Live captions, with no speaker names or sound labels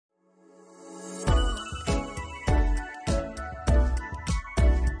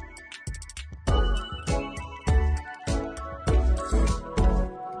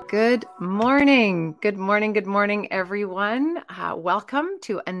Good morning. Good morning. Good morning, everyone. Welcome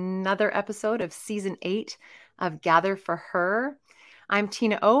to another episode of Season 8 of Gather for Her. I'm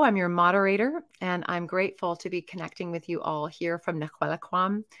Tina O. I'm your moderator, and I'm grateful to be connecting with you all here from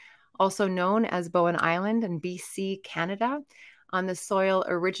Naquelaquam, also known as Bowen Island in BC, Canada, on the soil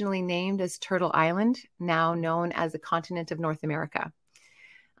originally named as Turtle Island, now known as the continent of North America.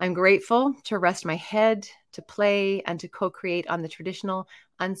 I'm grateful to rest my head, to play, and to co-create on the traditional,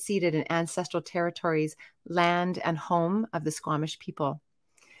 unceded, and ancestral territories, land, and home of the Squamish people.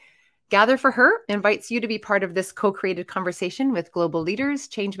 Gather for Her invites you to be part of this co-created conversation with global leaders,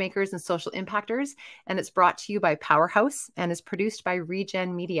 changemakers, and social impactors, and it's brought to you by Powerhouse and is produced by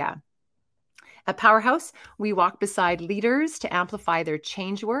Regen Media. At Powerhouse, we walk beside leaders to amplify their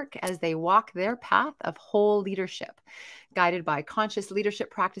change work as they walk their path of whole leadership, guided by conscious leadership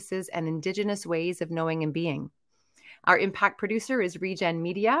practices and Indigenous ways of knowing and being. Our impact producer is Regen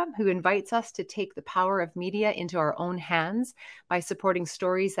Media, who invites us to take the power of media into our own hands by supporting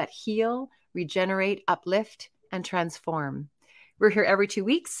stories that heal, regenerate, uplift, and transform. We're here every 2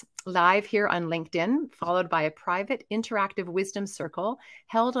 weeks, live here on LinkedIn, followed by a private interactive wisdom circle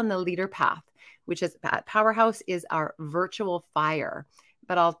held on the Leader Path, which is at Powerhouse is our virtual fire.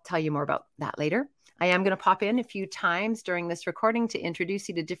 But I'll tell you more about that later. I am going to pop in a few times during this recording to introduce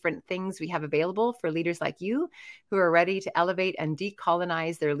you to different things we have available for leaders like you who are ready to elevate and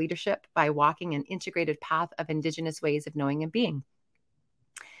decolonize their leadership by walking an integrated path of Indigenous ways of knowing and being.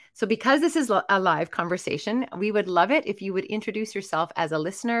 So because this is a live conversation, we would love it if you would introduce yourself as a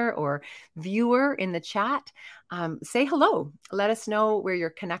listener or viewer in the chat. Say hello. Let us know where you're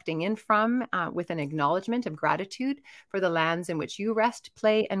connecting in from with an acknowledgement of gratitude for the lands in which you rest,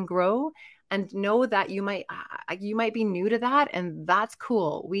 play, and grow. And know that you might be new to that, and that's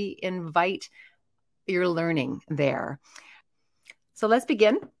cool. We invite your learning there. So let's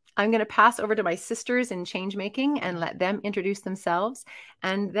begin. I'm going to pass over to my sisters in change making and let them introduce themselves.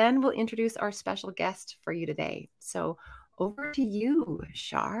 And then we'll introduce our special guest for you today. So over to you,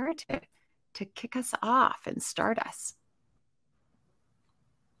 Shar, to kick us off and start us.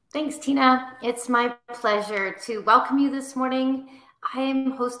 Thanks, Tina. It's my pleasure to welcome you this morning. I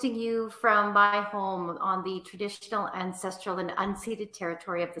am hosting you from my home on the traditional, ancestral, and unceded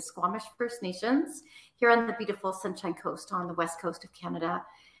territory of the Squamish First Nations here on the beautiful Sunshine Coast on the west coast of Canada.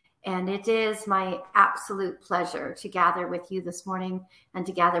 And it is my absolute pleasure to gather with you this morning and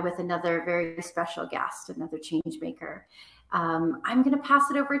to gather with another very special guest, another change maker. I'm going to pass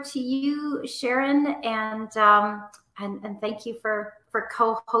it over to you, Sharon, and thank you for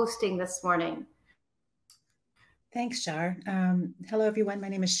co-hosting this morning. Thanks, Shar. Hello, everyone. My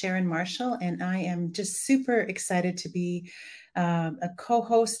name is Sharon Marshall, and I am just super excited to be a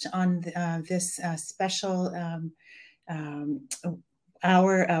co-host on this special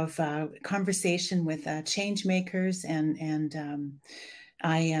hour of conversation with change makers, and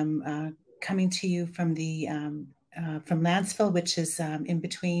I am coming to you from from Lanceville, which is in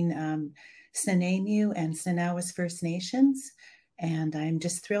between Snuneymuxw and Snuneymuxw First Nations. And I'm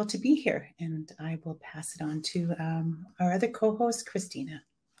just thrilled to be here. And I will pass it on to our other co-host, Christina.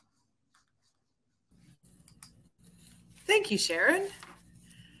 Thank you, Sharon.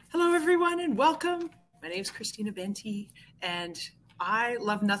 Hello, everyone, and welcome. My name is Christina Benti, and I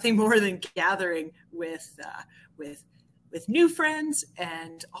love nothing more than gathering with new friends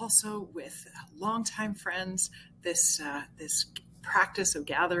and also with longtime friends. This practice of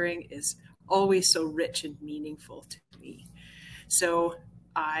gathering is always so rich and meaningful to me. So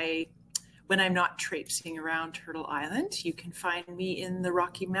when I'm not traipsing around Turtle Island, you can find me in the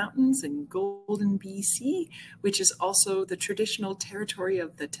Rocky Mountains in Golden, BC, which is also the traditional territory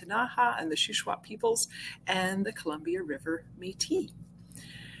of the Ktunaxa and the Shuswap peoples and the Columbia River Métis.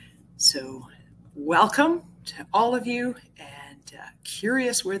 So welcome to all of you, and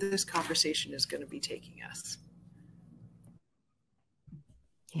curious where this conversation is going to be taking us.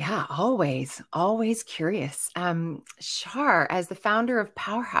 Yeah, always curious. Shar, as the founder of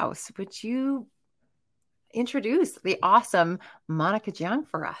Powerhouse, would you introduce the awesome Monika Jiang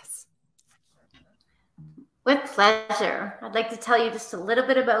for us? With pleasure. I'd like to tell you just a little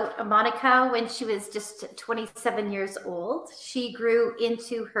bit about Monika. When she was just 27 years old, she grew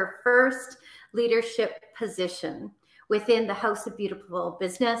into her first leadership position within the House of Beautiful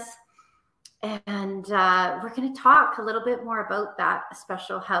Business. And we're going to talk a little bit more about that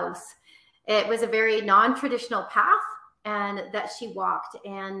special house. It was a very non-traditional path and that she walked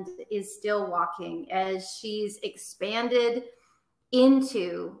and is still walking as she's expanded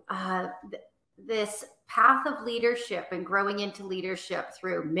into this path of leadership and growing into leadership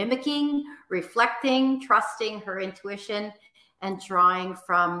through mimicking, reflecting, trusting her intuition, and drawing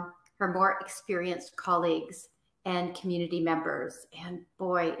from her more experienced colleagues and community members. And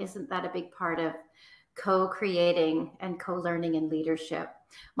boy, isn't that a big part of co-creating and co-learning in leadership.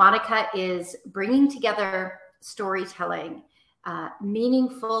 Monika is bringing together storytelling,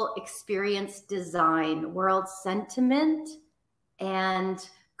 meaningful experience design, world sentiment, and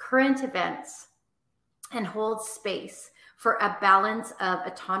current events, and holds space for a balance of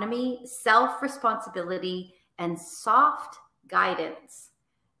autonomy, self-responsibility, and soft guidance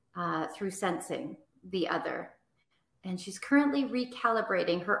through sensing the other. And she's currently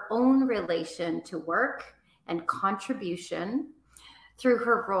recalibrating her own relation to work and contribution through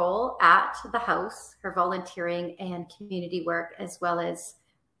her role at the house, her volunteering and community work, as well as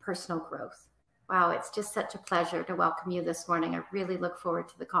personal growth. Wow, it's just such a pleasure to welcome you this morning. I really look forward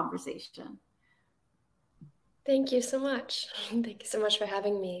to the conversation. Thank you so much. Thank you so much for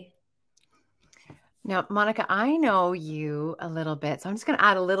having me. Now, Monika, I know you a little bit, so I'm just going to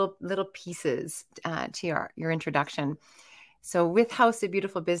add a little pieces to your introduction. So with House of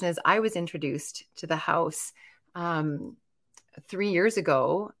Beautiful Business, I was introduced to the house 3 years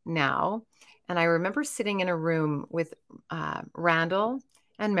ago now, and I remember sitting in a room with Randall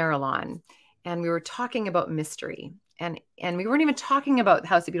and Marilyn, and we were talking about mystery. And we weren't even talking about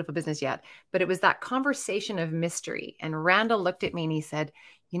House of Beautiful Business yet, but it was that conversation of mystery. And Randall looked at me and he said,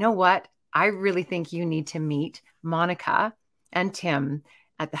 you know what? I really think you need to meet Monika and Tim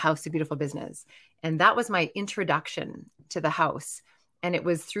at the House of Beautiful Business. And that was my introduction to the house. And it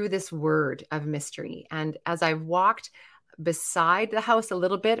was through this word of mystery. And as I walked beside the house a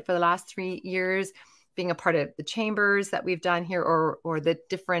little bit for the last 3 years, being a part of the chambers that we've done here, or the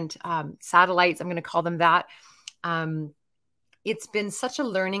different satellites, I'm going to call them that, it's been such a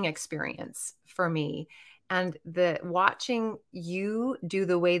learning experience for me. And watching you do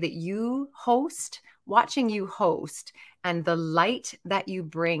the way that you host, watching you host, and the light that you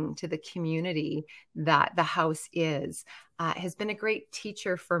bring to the community that the house is, has been a great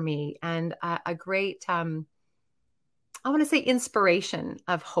teacher for me, and a great, I want to say, inspiration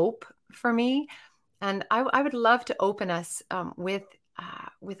of hope for me. And I would love to open us with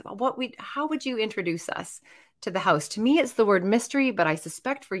how would you introduce us to the house? To me, it's the word mystery, but I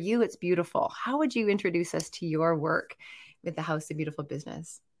suspect for you, it's beautiful. How would you introduce us to your work with the House of Beautiful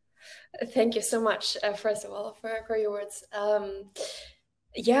Business? Thank you so much, first of all, for your words.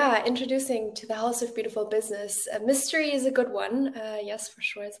 Yeah, introducing to the House of Beautiful Business. Mystery is a good one. Yes, for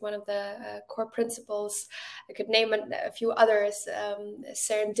sure. It's one of the core principles. I could name a few others: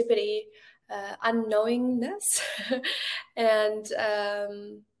 serendipity, unknowingness, and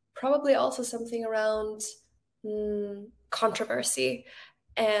probably also something around controversy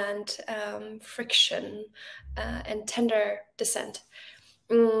and friction and tender descent.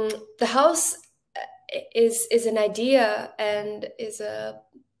 The house is an idea and is a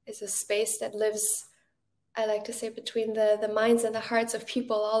space that lives, I like to say, between the minds and the hearts of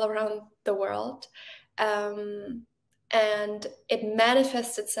people all around the world, and it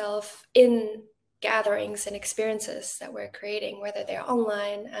manifests itself in gatherings and experiences that we're creating, whether they're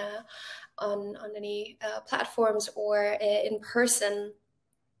online, on any platforms, or in person,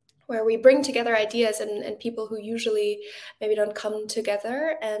 where we bring together ideas and people who usually maybe don't come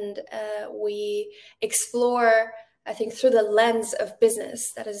together, and we explore, I think, through the lens of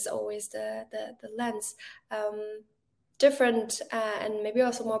business. That is always the lens. Different and maybe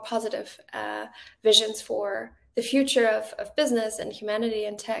also more positive visions for the future of business and humanity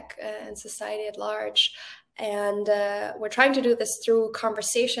and tech and society at large. And we're trying to do this through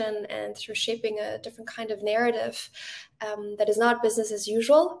conversation and through shaping a different kind of narrative that is not business as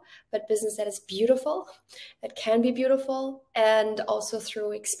usual, but business that is beautiful, that can be beautiful, and also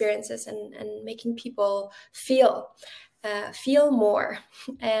through experiences and making people feel more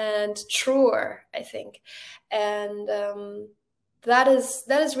and truer, I think. And that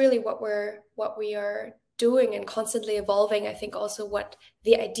is really what we are doing, and constantly evolving. I think also what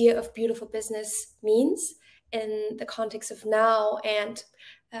the idea of beautiful business means in the context of now and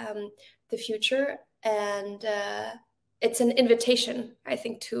the future. And it's an invitation, I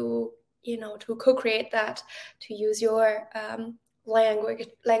think, to co-create that, to use your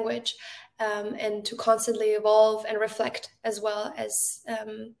language, and to constantly evolve and reflect, as well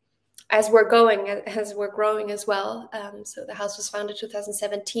as we're growing as well. So the house was founded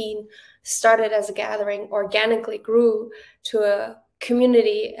 2017, started as a gathering, organically grew to a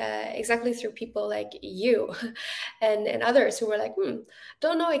community, exactly through people like you and others who were like,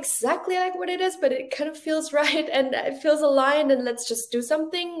 don't know exactly like what it is, but it kind of feels right and it feels aligned, and let's just do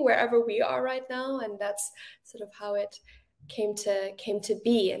something wherever we are right now. And that's sort of how it came to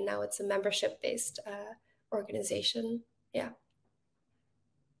be. And now it's a membership-based organization. Yeah.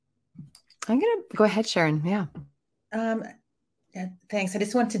 I'm going to go ahead, Sharon. Yeah. Yeah, thanks. I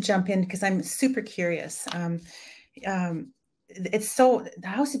just want to jump in because I'm super curious. It's so, the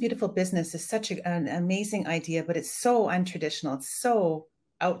House of Beautiful Business is such an amazing idea, but it's so untraditional. It's so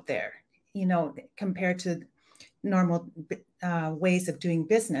out there, you know, compared to normal ways of doing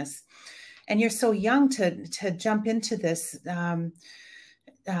business. And you're so young to jump into this.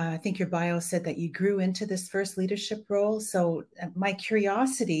 I think your bio said that you grew into this first leadership role. So my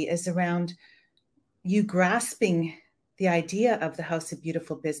curiosity is around you grasping the idea of the House of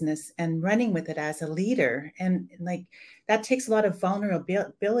Beautiful Business and running with it as a leader. And like, that takes a lot of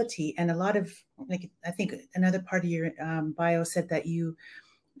vulnerability and a lot of, like, I think another part of your bio said that you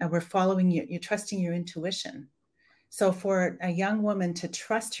were following, you're trusting your intuition. So for a young woman to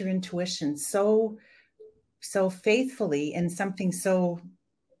trust your intuition so faithfully in something so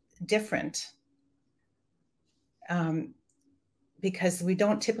different, because we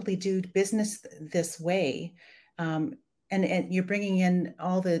don't typically do business this way. And you're bringing in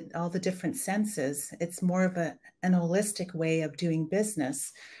all the different senses. It's more of an holistic way of doing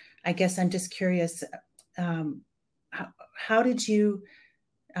business. I guess I'm just curious, how did you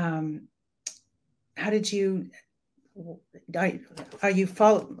are you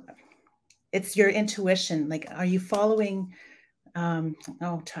follow? It's your intuition. Like, are you following?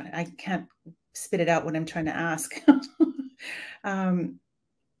 I can't spit it out what I'm trying to ask.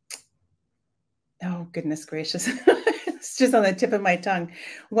 Oh, goodness gracious. It's just on the tip of my tongue.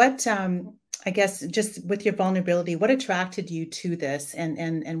 What, I guess, just with your vulnerability, what attracted you to this,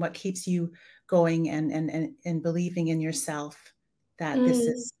 and what keeps you going and believing in yourself that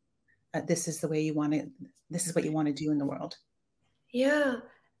this is the way you want to, this is what you want to do in the world? Yeah,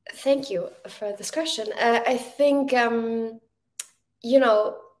 thank you for this question. I think, you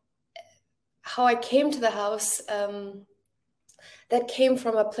know, how I came to the house, that came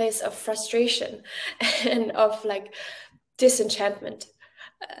from a place of frustration and of like disenchantment,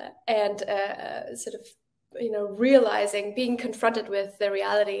 and sort of, you know, realizing, being confronted with the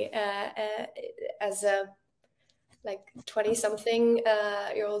reality as a like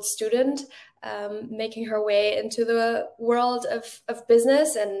 20-something-year-old student, making her way into the world of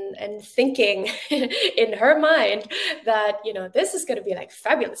business and thinking in her mind that, you know, this is going to be like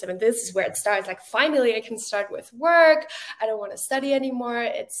fabulous. I mean, this is where it starts. Like, finally, I can start with work. I don't want to study anymore.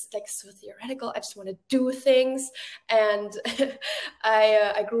 It's like so theoretical. I just want to do things. And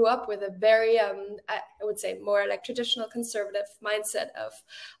I grew up with a very, I would say, more like traditional conservative mindset of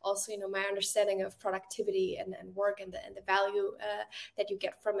also, you know, my understanding of productivity and work and the value that you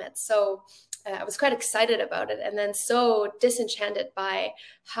get from it. So I was quite excited about it, and then so disenchanted by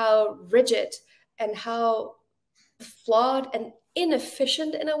how rigid and how flawed and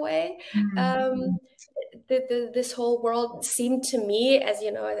inefficient in a way this whole world seemed to me, as,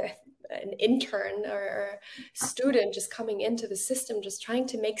 you know, an intern or student just coming into the system, just trying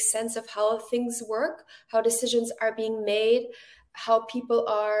to make sense of how things work, how decisions are being made, how people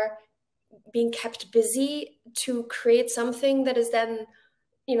are being kept busy to create something that is then,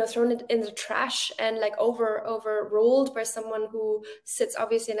 you know, thrown in the trash and like overruled by someone who sits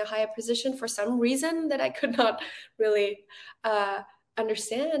obviously in a higher position for some reason that I could not really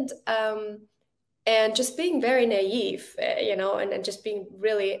understand. And just being very naive, you know, and just being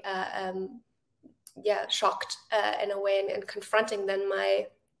really, shocked in a way, and confronting then my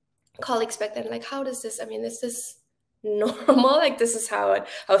colleagues back then, like, how does this, I mean, is this normal? Like, this is how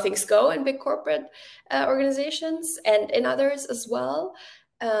things go in big corporate organizations and in others as well.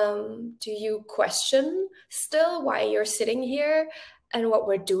 Do you question still why you're sitting here and what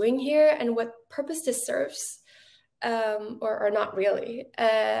we're doing here and what purpose this serves, or not really?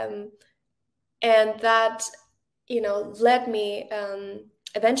 And that, you know, led me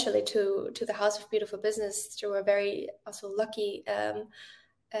eventually to the House of Beautiful Business through a very also lucky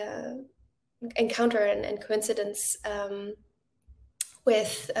encounter and coincidence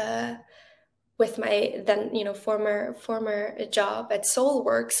with my then, you know, former job at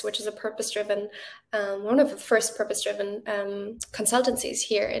Soulworks, which is a purpose-driven, one of the first purpose-driven consultancies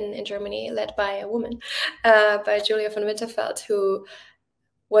here in Germany, led by a woman, by Julia von Winterfeld, who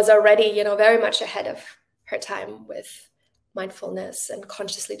was already, you know, very much ahead of her time with mindfulness and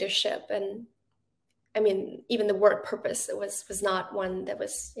conscious leadership. And I mean, even the word purpose, it was not one that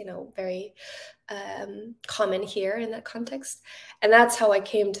was, you know, very common here in that context. And that's how I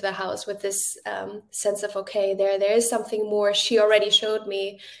came to the house, with this sense of, okay, there is something more. She already showed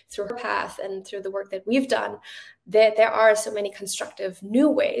me through her path and through the work that we've done that there are so many constructive new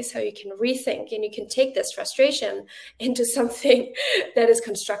ways how you can rethink, and you can take this frustration into something that is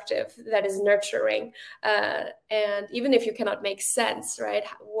constructive, that is nurturing. And even if you cannot make sense, right,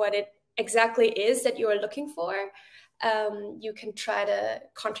 what it exactly is that you are looking for, you can try to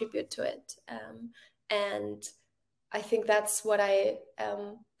contribute to it. And I think that's what I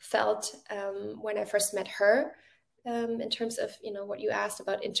felt when I first met her. In terms of, you know, what you asked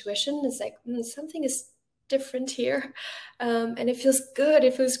about intuition, it's like something is different here, and it feels good.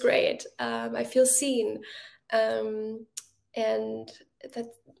 It feels great. I feel seen, and that,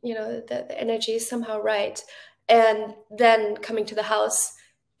 you know, the energy is somehow right. And then coming to the house,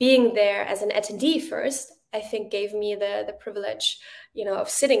 being there as an attendee first, I think gave me the privilege, you know, of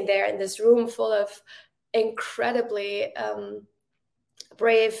sitting there in this room full of incredibly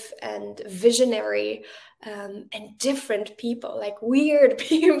brave and visionary and different people, like weird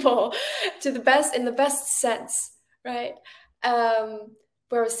people, to the best, in the best sense, right?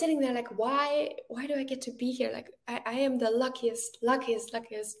 Where I was sitting there like, why do I get to be here? Like, I am the luckiest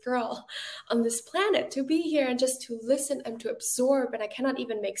girl on this planet to be here and just to listen and to absorb. And I cannot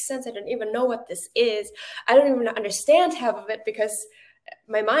even make sense. I don't even know what this is. I don't even understand half of it because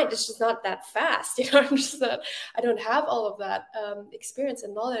my mind is just not that fast, you know. I'm just not, I don't have all of that experience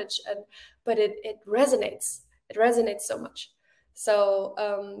and knowledge, but it resonates. It resonates so much. So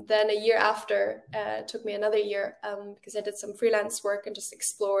then a year after, it took me another year because I did some freelance work and just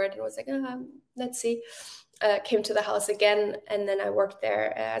explored and was like, let's see. Came to the house again, and then I worked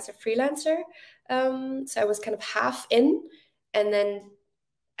there as a freelancer. So I was kind of half in, and then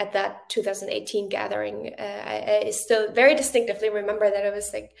at that 2018 gathering, I still very distinctively remember that I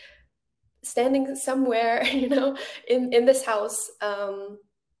was like standing somewhere, you know, in this house,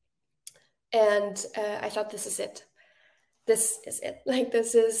 and I thought, this is it. This is it. Like,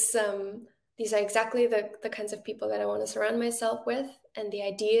 this is these are exactly the kinds of people that I want to surround myself with, and the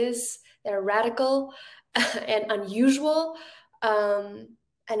ideas that are radical and unusual,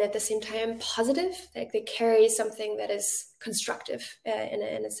 and at the same time positive. Like, they carry something that is constructive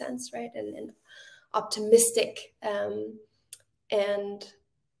in a sense, right? And optimistic. And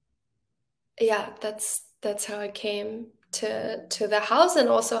yeah, that's how I came to the house, and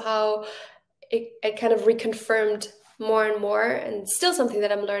also how it kind of reconfirmed more and more, and still something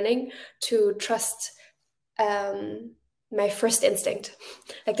that I'm learning, to trust my first instinct,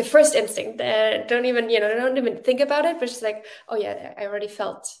 like the first instinct. Don't even think about it, but just like, oh yeah, I already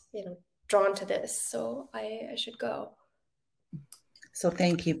felt, you know, drawn to this, so I should go. So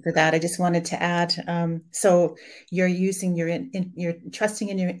thank you for that. I just wanted to add, so you're using you're trusting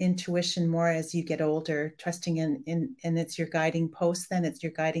in your intuition more as you get older, trusting in and it's your guiding post, then it's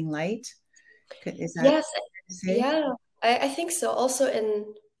your guiding light. Is that Yes, to say? yeah, I think so. Also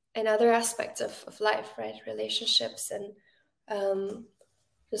in other aspects of life, right? Relationships, and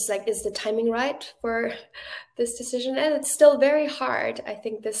just like, is the timing right for this decision? And it's still very hard. I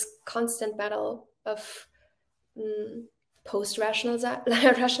think this constant battle of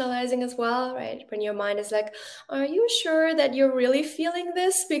rationalizing as well, right? When your mind is like, are you sure that you're really feeling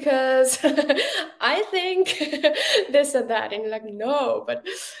this? Because I think this and that. And you're like, no. But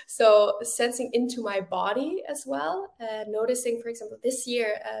so sensing into my body as well, noticing, for example, this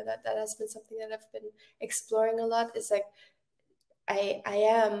year, that has been something that I've been exploring a lot, is like, I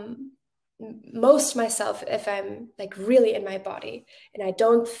am most myself if I'm like really in my body and I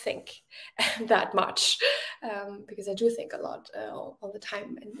don't think that much, because I do think a lot all the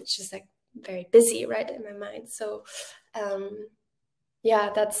time, and it's just like very busy, right, in my mind. So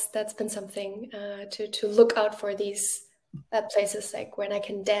yeah, that's been something to look out for, these places, like when I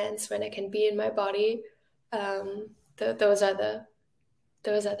can dance, when I can be in my body. Those are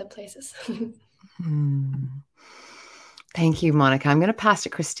the places. Thank you, Monika. I'm going to pass to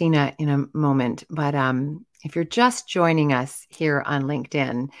Christina in a moment, but if you're just joining us here on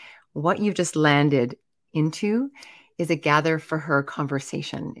LinkedIn, what you've just landed into is a Gather for Her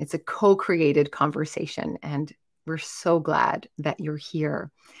conversation. It's a co-created conversation, and we're so glad that you're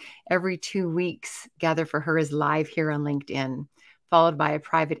here. Every 2 weeks, Gather for Her is live here on LinkedIn, followed by a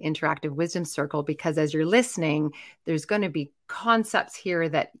private interactive wisdom circle, because as you're listening, there's going to be concepts here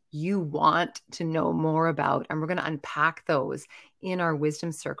that you want to know more about. And we're going to unpack those in our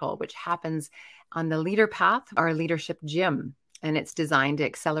wisdom circle, which happens on the Leader Path, our leadership gym. And it's designed to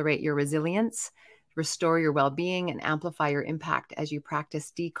accelerate your resilience, restore your well-being, and amplify your impact as you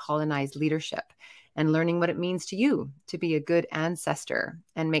practice decolonized leadership and learning what it means to you to be a good ancestor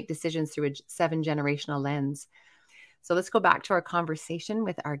and make decisions through a 7-generational lens. So let's go back to our conversation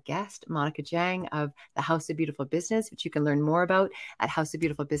with our guest, Monika Jiang of the House of Beautiful Business, which you can learn more about at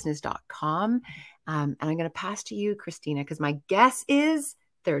houseofbeautifulbusiness.com. And I'm going to pass to you, Christina, because my guess is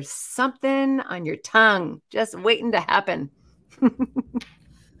there's something on your tongue just waiting to happen.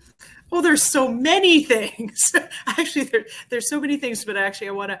 Oh, there's so many things. Actually, there's so many things, but actually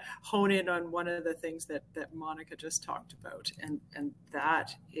I want to hone in on one of the things that Monika just talked about. And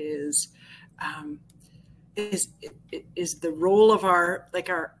that is the role of our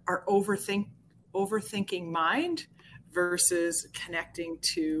overthinking mind versus connecting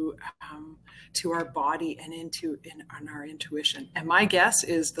to our body and on our intuition. And my guess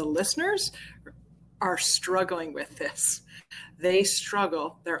is the listeners are struggling with this. They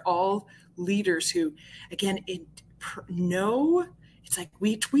struggle. They're all leaders who, again, know. It's like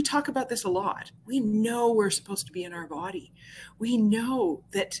we talk about this a lot. We know we're supposed to be in our body. We know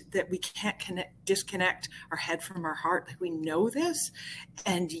that we can't disconnect our head from our heart. Like, we know this,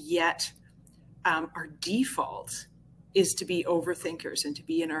 and yet our default is to be overthinkers and to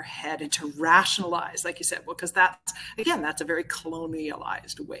be in our head and to rationalize, like you said, well, because that's a very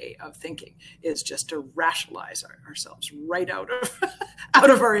colonialized way of thinking, is just to rationalize ourselves right out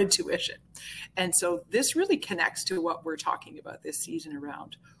of our intuition. And so this really connects to what we're talking about this season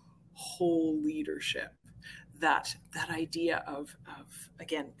around whole leadership, that idea of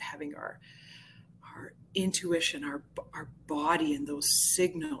again, having our intuition, our body, and those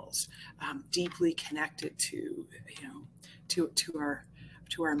signals deeply connected to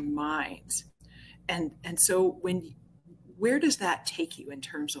our minds. And so where does that take you in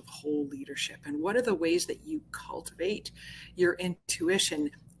terms of whole leadership, and what are the ways that you cultivate your intuition,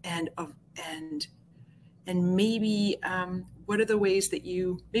 and maybe what are the ways that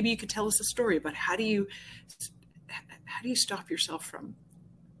maybe you could tell us a story about how do you stop yourself from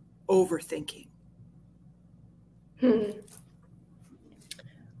overthinking?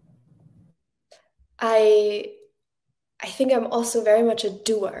 I think I'm also very much a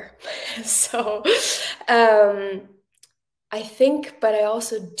doer. So I think, but I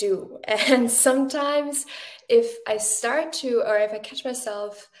also do. And sometimes if I catch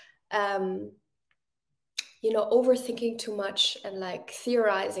myself, overthinking too much and like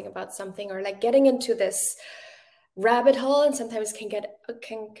theorizing about something, or like getting into this rabbit hole, and sometimes can get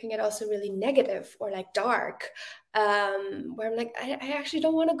also really negative or like dark, where I'm like, I actually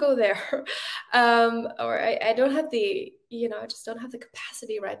don't want to go there, or I don't have the, I just don't have the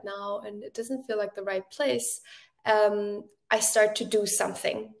capacity right now, and it doesn't feel like the right place. I start to do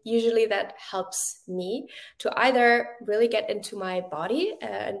something. Usually that helps me to either really get into my body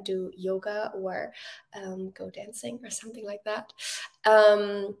and do yoga, or go dancing or something like that.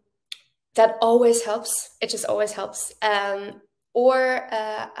 That always helps. It just always helps. Or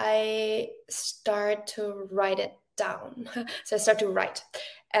I start to write it down. So I start to write.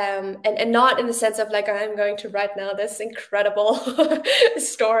 And not in the sense of like, I'm going to write now this incredible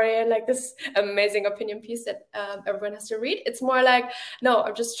story and like this amazing opinion piece that everyone has to read. It's more like, no,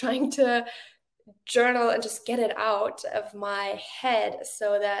 I'm just trying to journal and just get it out of my head,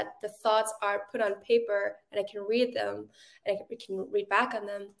 so that the thoughts are put on paper and I can read them, and I can read back on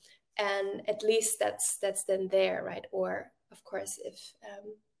them. And at least that's then there, right? Or of course, if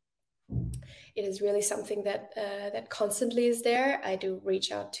it is really something that that constantly is there, I do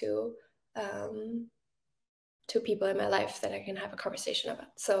reach out to people in my life that I can have a conversation about.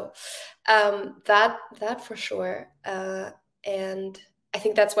 So that for sure. And I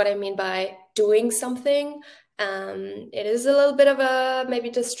think that's what I mean by doing something. It is a little bit of a maybe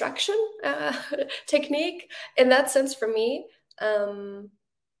distraction technique in that sense for me.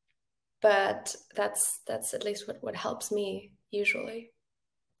 But that's at least what helps me usually.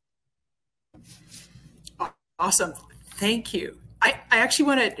 Awesome. Thank you. I actually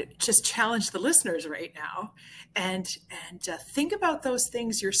want to just challenge the listeners right now and think about those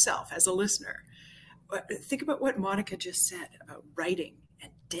things yourself as a listener. Think about what Monika just said about writing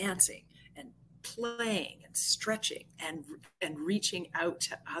and dancing and playing and stretching and reaching out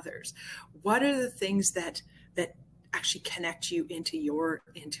to others. What are the things that actually connect you into your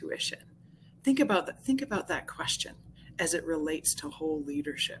intuition? Think about that question as it relates to whole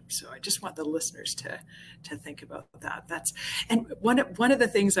leadership. So I just want the listeners to think about that. And one of the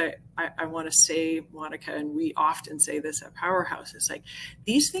things I want to say, Monika, and we often say this at Powerhouse, is like,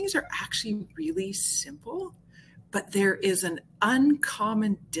 these things are actually really simple, but there is an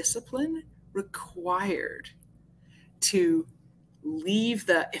uncommon discipline required to leave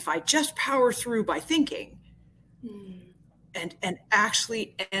if I just power through by thinking, and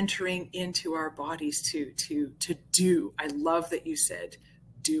actually entering into our bodies to do. I love that you said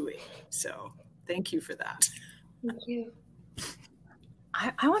doing. So thank you for that. Thank you.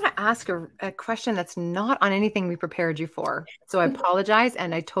 I want to ask a question that's not on anything we prepared you for. So I apologize,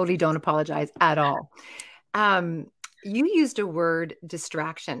 and I totally don't apologize at all. You used a word,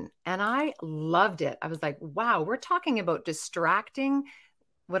 distraction, and I loved it. I was like, wow, we're talking about distracting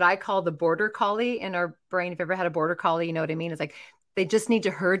what I call the border collie in our brain. If you've ever had a border collie, you know what I mean? It's like they just need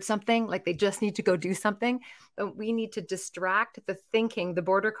to herd something, like they just need to go do something. But we need to distract the thinking, the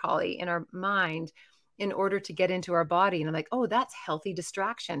border collie in our mind in order to get into our body. And I'm like, oh, that's healthy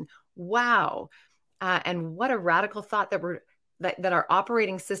distraction. Wow. And what a radical thought that our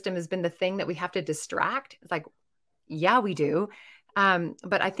operating system has been the thing that we have to distract. It's like, yeah, we do.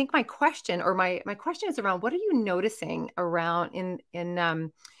 But I think my question is around, what are you noticing around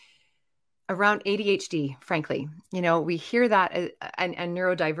around ADHD, frankly? You know, we hear that and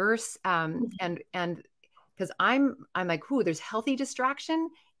neurodiverse, and because I'm like, ooh, there's healthy distraction.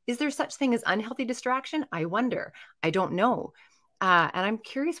 Is there such thing as unhealthy distraction? I wonder. I don't know. And I'm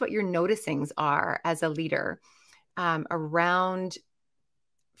curious what your noticings are as a leader around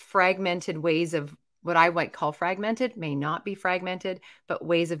fragmented ways of what I might call fragmented, may not be fragmented, but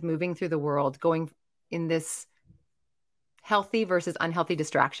ways of moving through the world, going in this healthy versus unhealthy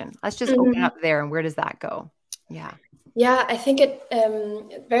distraction. Let's just open it up there. And where does that go? Yeah. Yeah, I think it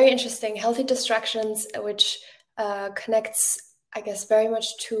very interesting. Healthy distractions, which connects, I guess, very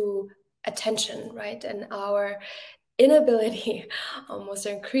much to attention, right? And our inability, almost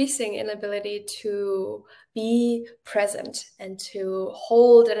increasing inability to be present and to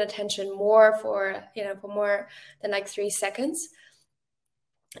hold an attention more for more than like 3 seconds.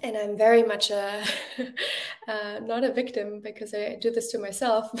 And I'm very much not a victim, because I do this to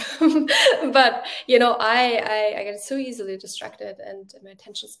myself, but I get so easily distracted, and my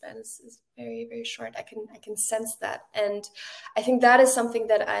attention span is very, very short. I can sense that, and I think that is something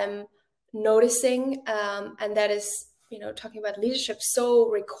that I'm noticing, and that is, talking about leadership, so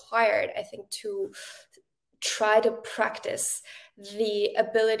required, I think, to try to practice the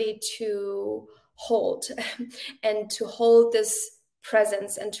ability to hold and to hold this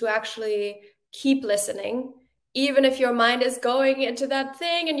presence, and to actually keep listening, even if your mind is going into that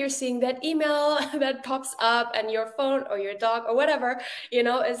thing and you're seeing that email that pops up, and your phone or your dog or whatever,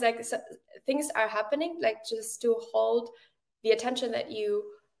 is like, so things are happening, like just to hold the attention that you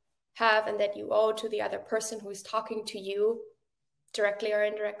have and that you owe to the other person who is talking to you directly or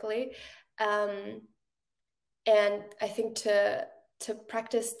indirectly. And I think to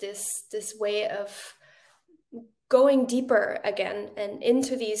practice this way of going deeper again and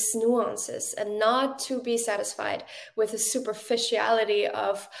into these nuances, and not to be satisfied with the superficiality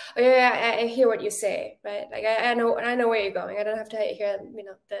of, oh yeah, I hear what you say, right? Like I know where you're going. I don't have to hear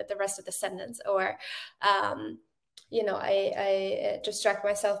the rest of the sentence, or I distract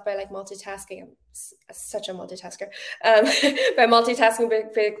myself by like multitasking. I'm such a multitasker, by multitasking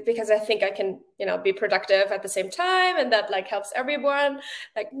because I think I can, be productive at the same time, and that like helps everyone.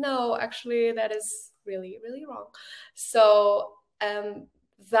 Like, no, actually that is really, really wrong. So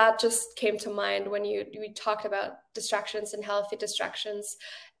that just came to mind when we talked about distractions and healthy distractions,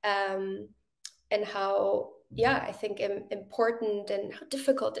 and how, I think important and how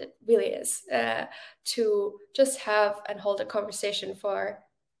difficult it really is to just have and hold a conversation for,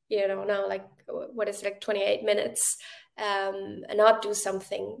 now like, what is it, like 28 minutes, and not do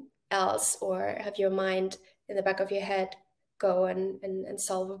something else, or have your mind in the back of your head go and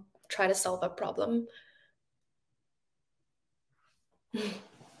try to solve a problem.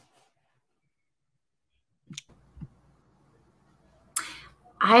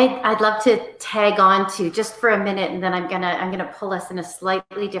 I'd love to tag on to just for a minute, and then I'm gonna pull us in a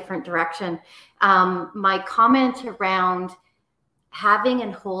slightly different direction. My comment around having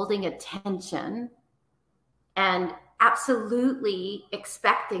and holding attention, and absolutely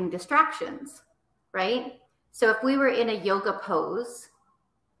expecting distractions, right? So if we were in a yoga pose,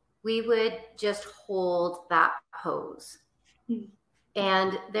 we would just hold that pose,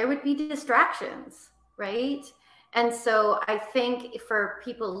 and there would be distractions, right? And so I think for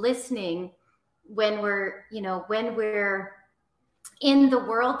people listening, when we're in the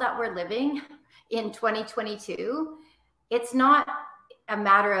world that we're living in 2022, it's not a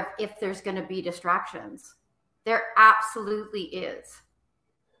matter of if there's going to be distractions. There absolutely is.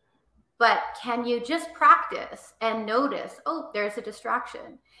 But can you just practice and notice, oh, there's a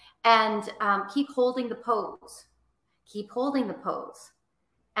distraction, and keep holding the pose. Keep holding the pose.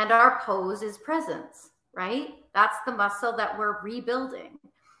 And our pose is presence, right? That's the muscle that we're rebuilding.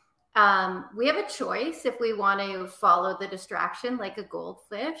 We have a choice if we want to follow the distraction like a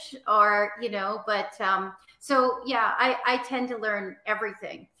goldfish, or, so yeah, I tend to learn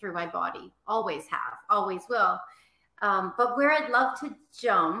everything through my body. Always have, always will. But where I'd love to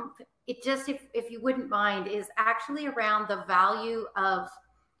jump, it just, if you wouldn't mind, is actually around the value of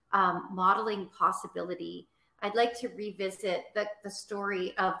modeling possibility. I'd like to revisit the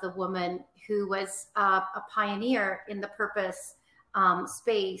story of the woman who was a pioneer in the purpose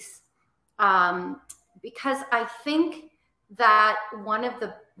space, because I think that one of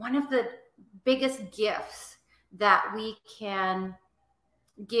the biggest gifts that we can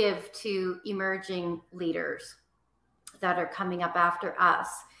give to emerging leaders that are coming up after us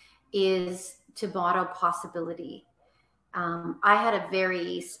is to model possibility. I had a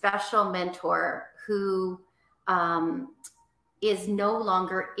very special mentor who is no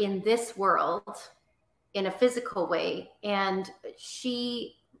longer in this world in a physical way, and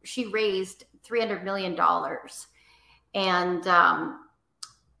she raised $300 million, and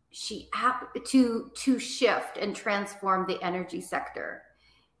she had to shift and transform the energy sector.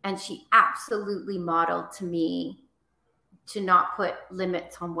 And she absolutely modeled to me to not put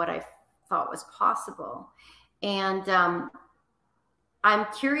limits on what I thought was possible. And I'm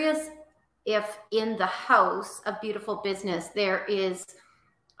curious if in the house of beautiful business, there is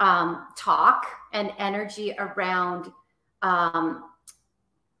talk and energy around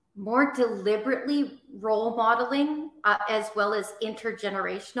more deliberately role modeling, as well as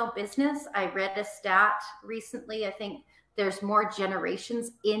intergenerational business. I read a stat recently. I think there's more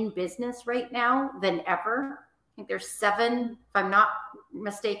generations in business right now than ever. I think there's 7, if I'm not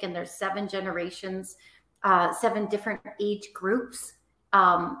mistaken, there's 7 generations, 7 different age groups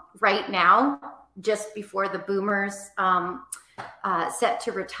right now, just before the boomers set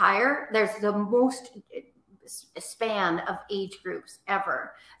to retire. There's the most span of age groups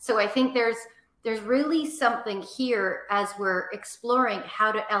ever. So I think there's really something here as we're exploring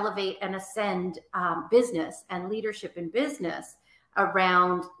how to elevate and ascend business and leadership in business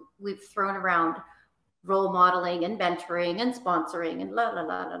around, we've thrown around role modeling and mentoring and sponsoring and la, la,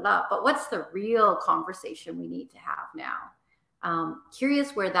 la, la, la. But what's the real conversation we need to have now?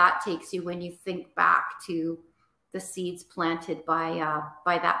 Curious where that takes you when you think back to the seeds planted by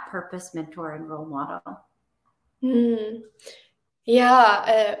that purpose mentor and role model.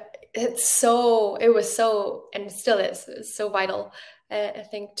 Yeah, it was so, and it still is, it's so vital, I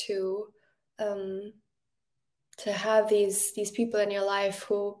think, to have these people in your life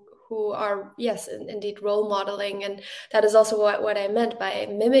who are, yes, indeed role modeling. And that is also what I meant by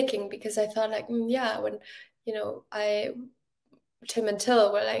mimicking, because I thought like, yeah, when, you know, Tim and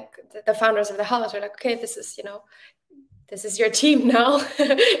Till were like the founders of the house, were like, okay, this is your team now.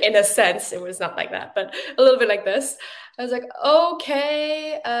 In a sense, it was not like that, but a little bit like this. I was like,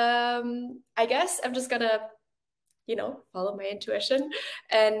 okay, I guess I'm just gonna, follow my intuition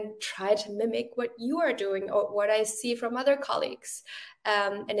and try to mimic what you are doing or what I see from other colleagues.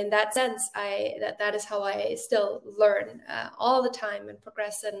 And in that sense, that is how I still learn all the time and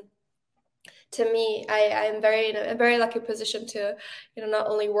progress. And to me, I am in a very lucky position to, not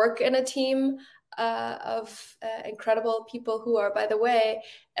only work in a team of incredible people who are, by the way,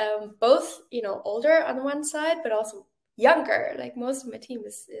 both, older on one side, but also younger. Like most of my team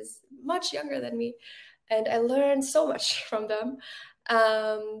is much younger than me. And I learned so much from them,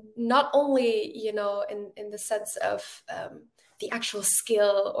 not only, in the sense of the actual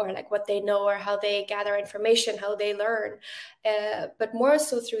skill or like what they know or how they gather information, how they learn, but more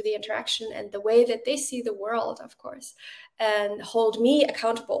so through the interaction and the way that they see the world, of course, and hold me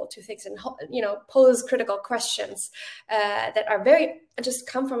accountable to things and, pose critical questions that are just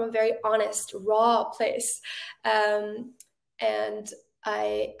come from a very honest, raw place. And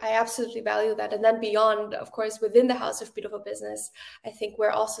I absolutely value that. And then beyond, of course, within the House of Beautiful Business, I think we're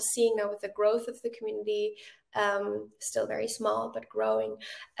also seeing now with the growth of the community, still very small, but growing,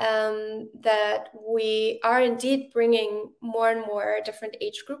 that we are indeed bringing more and more different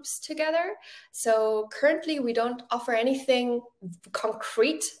age groups together. So currently we don't offer anything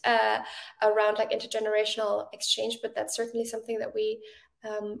concrete around like intergenerational exchange, but that's certainly something that we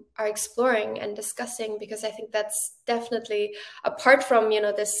are exploring and discussing, because I think that's definitely, apart from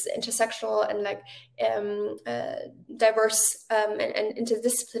this intersectional and like diverse and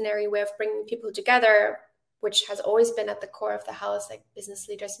interdisciplinary way of bringing people together, which has always been at the core of the house, like business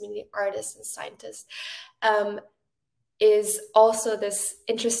leaders, meaning artists and scientists, is also this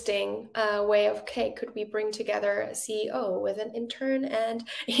interesting way of, okay, could we bring together a CEO with an intern and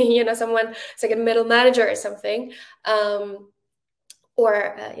someone, it's like a middle manager or something, or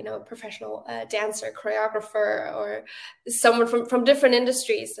a professional dancer, choreographer, or someone from different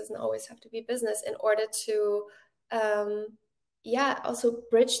industries, doesn't always have to be business, in order to also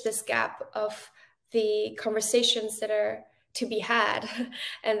bridge this gap of the conversations that are to be had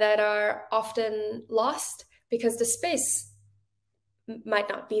and that are often lost because the space might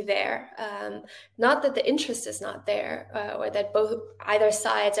not be there. Not that the interest is not there, or that either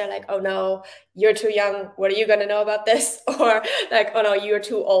sides are like, oh no, you're too young, what are you going to know about this? Or like, oh no, you're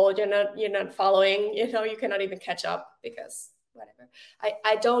too old, you're not following, you cannot even catch up because whatever.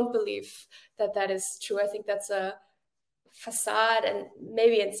 I don't believe that that is true. I think that's a facade, and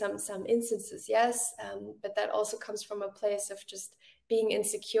maybe in some instances, yes, but that also comes from a place of just being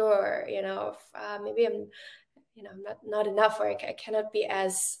insecure, you know, maybe I'm, you know, not enough, or I cannot be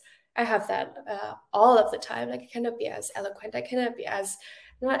as, I have that all of the time, like I cannot be as eloquent, I cannot be as,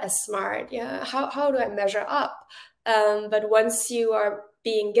 not as smart, yeah, how do I measure up? But once you are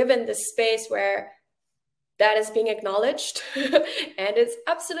being given this space where that is being acknowledged and it's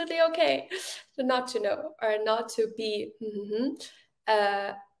absolutely okay not to know or not to be,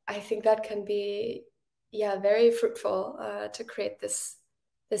 I think that can be, yeah, very fruitful to create this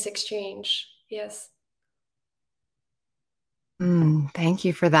exchange. Yes. Thank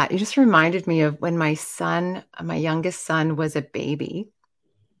you for that. You just reminded me of when my youngest son was a baby,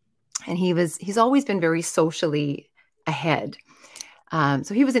 and he's always been very socially ahead.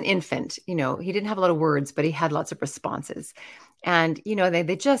 So he was an infant, you know, he didn't have a lot of words, but he had lots of responses. And, you know,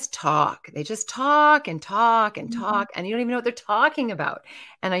 they just talk. They just talk and talk and talk, and you don't even know what they're talking about.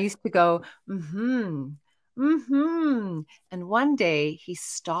 And I used to go, And one day he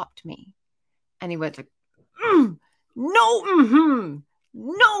stopped me and he went like, no,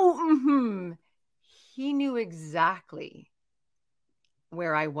 no. He knew exactly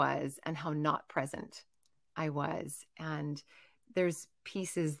where I was and how not present I was. And there's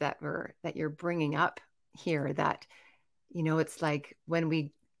pieces that you're bringing up here that, you know, it's like when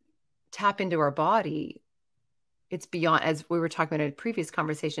we tap into our body, it's beyond, as we were talking about in a previous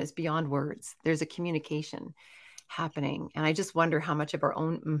conversation, it's beyond words. There's a communication happening. And I just wonder how much of our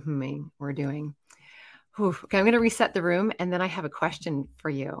own we're doing. Okay, I'm going to reset the room, and then I have a question for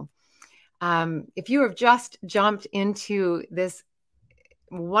you. If you have just jumped into this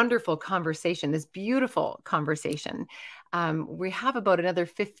wonderful conversation, this beautiful conversation, we have about another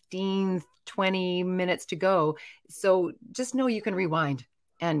 15, 20 minutes to go. So just know you can rewind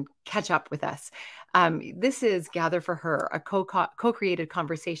and catch up with us. This is Gather for Her, a co-created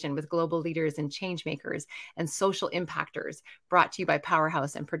conversation with global leaders and change makers and social impactors, brought to you by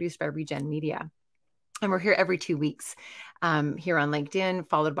Powerhouse and produced by Regen Media. And we're here every 2 weeks here on LinkedIn,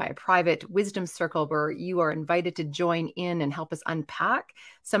 followed by a private wisdom circle where you are invited to join in and help us unpack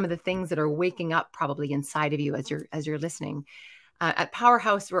some of the things that are waking up probably inside of you as you're listening. At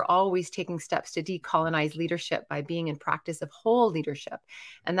Powerhouse, we're always taking steps to decolonize leadership by being in practice of whole leadership.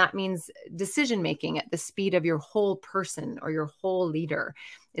 And that means decision-making at the speed of your whole person or your whole leader.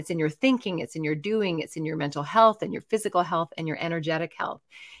 It's in your thinking, it's in your doing, it's in your mental health and your physical health and your energetic health.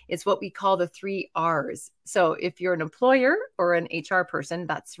 It's what we call the 3 R's. So if you're an employer or an HR person,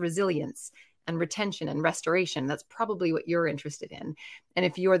 that's resilience and retention and restoration. That's probably what you're interested in. And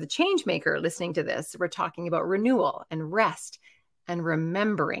if you're the change maker listening to this, we're talking about renewal and rest and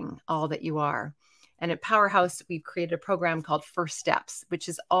remembering all that you are. And at Powerhouse, we've created a program called First Steps, which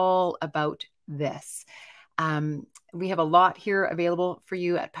is all about this. We have a lot here available for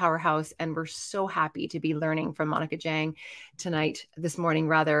you at Powerhouse, and we're so happy to be learning from Monika Jiang this morning,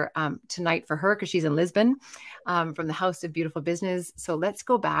 tonight for her, because she's in Lisbon, from the House of Beautiful Business. So let's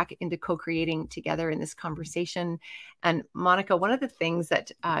go back into co-creating together in this conversation. And Monika, one of the things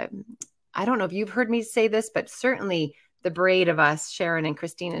that I don't know if you've heard me say this, but certainly the braid of us, Sharon and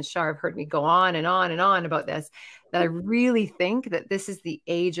Christine and Shar, have heard me go on and on and on about this, that I really think that this is the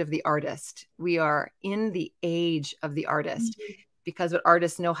age of the artist. We are in the age of the artist, because what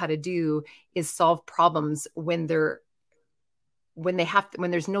artists know how to do is solve problems when there's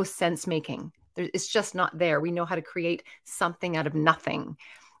no sense making. It's just not there. We know how to create something out of nothing.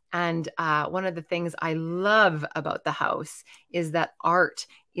 And one of the things I love about the house is that art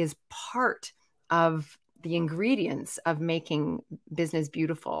is part of the ingredients of making business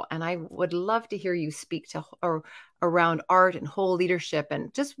beautiful. And I would love to hear you speak around art and whole leadership,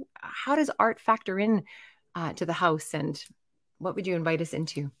 and just how does art factor in to the house, and what would you invite us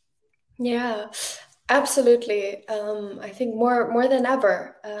into? Yeah, absolutely. I think more than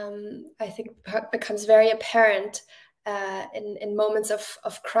ever, I think becomes very apparent in moments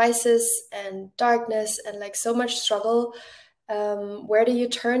of crisis and darkness and like so much struggle. Where do you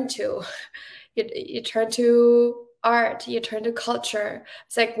turn to? You turn to art, you turn to culture.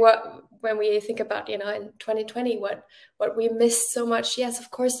 It's like when we think about, in 2020, what we missed so much. Yes, of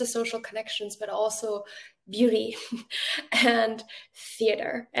course, the social connections, but also beauty and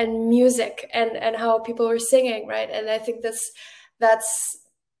theater and music and how people were singing, right? And I think that's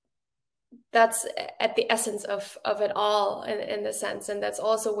at the essence of it all in the sense. And that's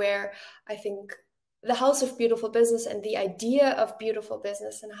also where I think the House of Beautiful Business and the idea of beautiful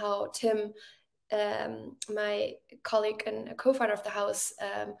business, and how Tim my colleague and a co-founder of the house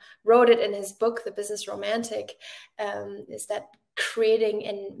wrote it in his book, The Business Romantic, is that creating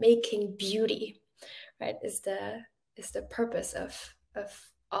and making beauty, right, is the purpose of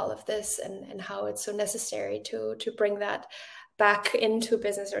all of this, and how it's so necessary to bring that back into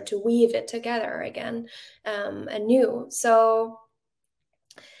business, or to weave it together again, anew. So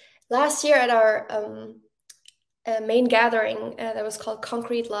last year at our main gathering that was called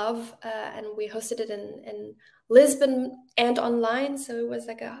Concrete Love, and we hosted it in Lisbon and online, so it was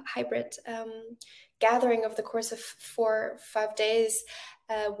like a hybrid gathering of the course of 4 or 5 days.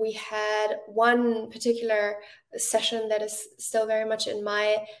 We had one particular session that is still very much in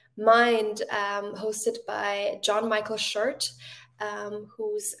my mind, hosted by John Michael Shirt,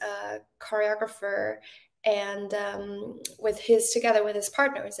 who's a choreographer, and together with his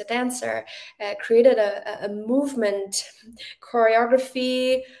partner, who's a dancer, created a movement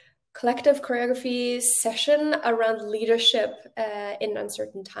choreography, collective choreography session around leadership in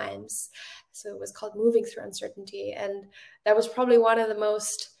uncertain times. So it was called Moving Through Uncertainty, and that was probably one of the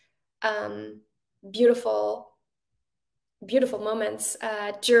most beautiful moments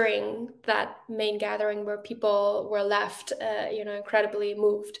during that main gathering, where people were left incredibly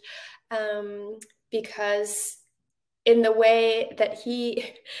moved, because in the way that he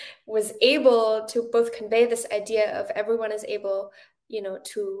was able to both convey this idea of everyone is able,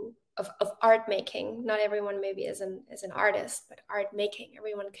 of art making. Not everyone maybe is an artist, but art making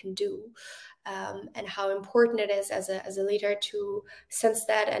everyone can do, and how important it is as a leader to sense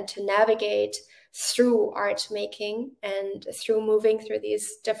that and to navigate through art making and through moving through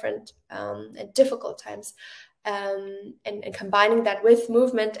these different and difficult times, and combining that with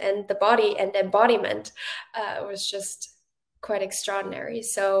movement and the body and embodiment was just quite extraordinary.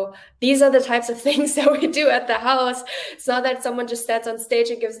 So these are the types of things that we do at the house. It's not that someone just stands on stage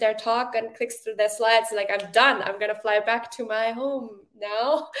and gives their talk and clicks through their slides like, I'm done, I'm gonna fly back to my home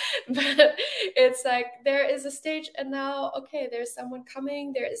now. But it's like, there is a stage, and now, okay, there's someone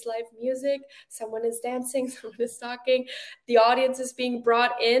coming, there is live music, someone is dancing, someone is talking, the audience is being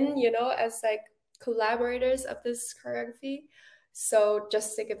brought in, as like collaborators of this choreography. So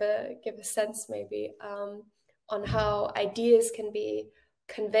just to give a sense maybe on how ideas can be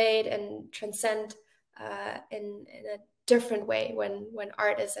conveyed and transcend in a different way when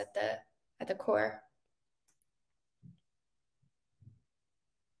art is at the core.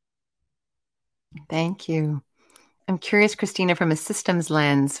 Thank you. I'm curious, Christina, from a systems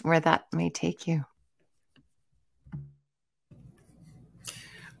lens, where that may take you.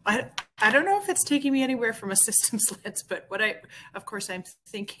 I don't know if it's taking me anywhere from a systems lens, but I'm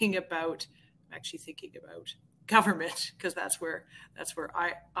thinking about government, because that's where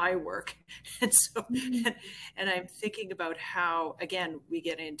I work, and so and I'm thinking about how, again, we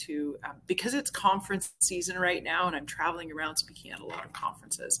get into because it's conference season right now, and I'm traveling around speaking at a lot of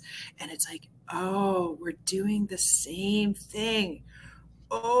conferences, and it's like, oh, we're doing the same thing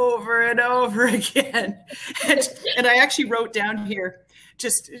over and over again, and I actually wrote down here,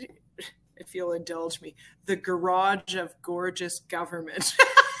 just if you'll indulge me, the garage of gorgeous government.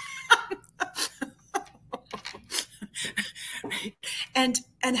 Right.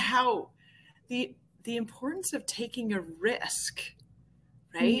 And how the importance of taking a risk,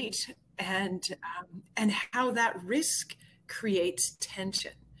 right? And how that risk creates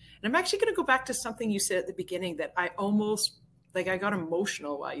tension. And I'm actually going to go back to something you said at the beginning that I almost, I got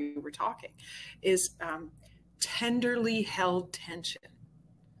emotional while you were talking, is tenderly held tension.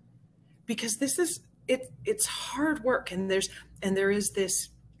 Because this is it's hard work, and there is this,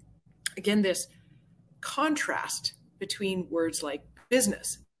 again, this contrast between words like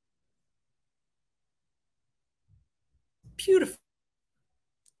business, beautiful,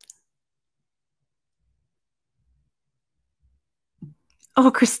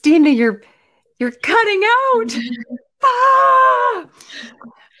 oh, Christina, you're cutting out.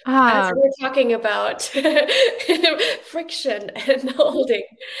 As we're talking about friction and holding.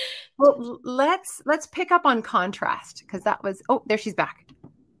 Well, let's pick up on contrast, because that was, oh, there, she's back.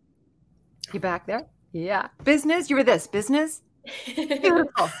 You back there? Yeah. Business, you were this. Business?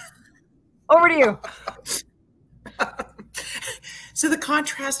 Beautiful. Over to you. So the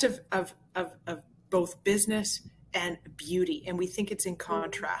contrast of both business and beauty, and we think it's in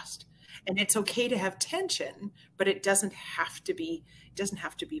contrast. And it's okay to have tension, but it doesn't have to be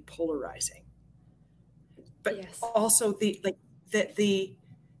polarizing. But yes, also the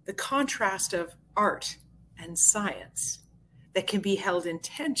contrast of art and science that can be held in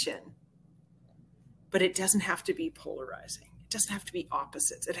tension, but it doesn't have to be polarizing. It doesn't have to be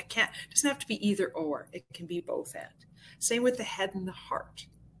opposites. It doesn't have to be either or. It can be both and. Same with the head and the heart,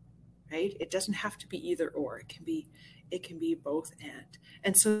 right? It doesn't have to be either or. It can be both and.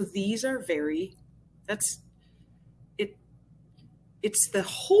 And so these are it's the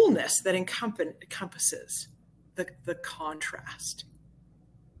wholeness that encompasses the contrast.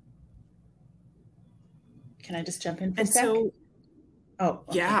 Can I just jump in for a sec? So, oh,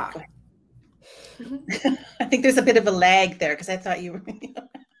 okay, yeah. Go ahead. I think there's a bit of a lag there because I thought you were,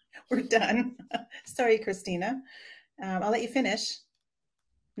 we're done. Sorry, Christina. I'll let you finish.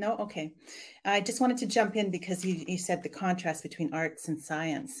 No? Okay. I just wanted to jump in because you said the contrast between arts and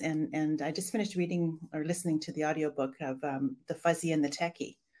science. And I just finished reading or listening to the audiobook of The Fuzzy and the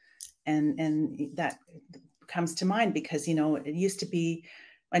Techie. And that comes to mind because, it used to be,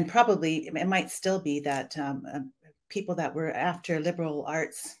 and probably it might still be, that people that were after a liberal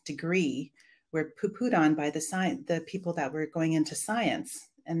arts degree were poo-pooed on by the people that were going into science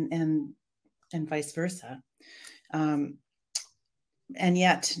and vice versa. And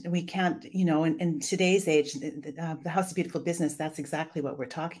yet we can't, in today's age, the House of Beautiful Business, that's exactly what we're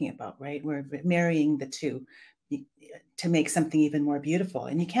talking about, right? We're marrying the two to make something even more beautiful.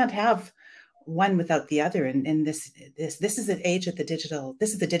 And you can't have one without the other. And this is an age of this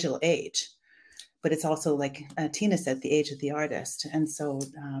is the digital age, but it's also, like Tina said, the age of the artist. And so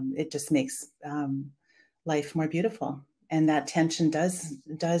it just makes life more beautiful. And that tension does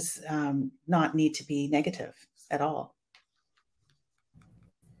not need to be negative at all.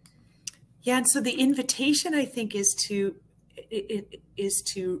 Yeah, and so the invitation, I think, is to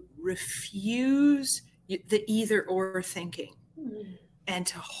refuse the either or thinking, and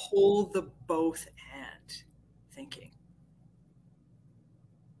to hold the both and thinking.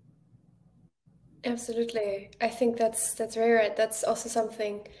 Absolutely, I think that's very right. That's also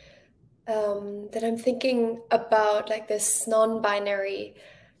something that I'm thinking about, like this non-binary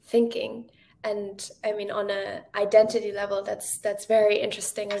thinking. And I mean, on an identity level, that's very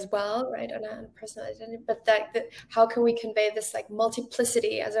interesting as well, right? On a personal identity, but how can we convey this like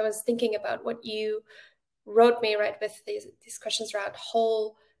multiplicity? As I was thinking about what you wrote me, right, with these questions around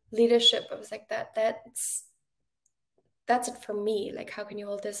whole leadership, I was like, that's it for me. Like, how can you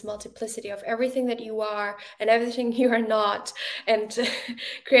hold this multiplicity of everything that you are and everything you are not, and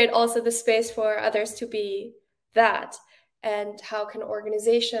create also the space for others to be that? And how can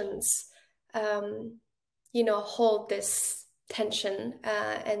organizations hold this tension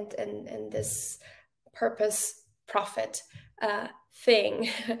and this purpose profit thing,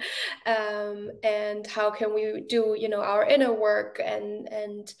 and how can we do our inner work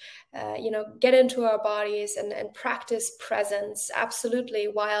and get into our bodies and practice presence, absolutely,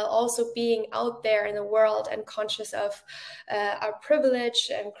 while also being out there in the world and conscious of our privilege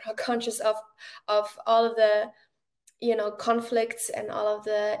and conscious of all of the conflicts and all of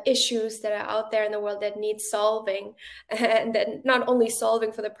the issues that are out there in the world that need solving, and then not only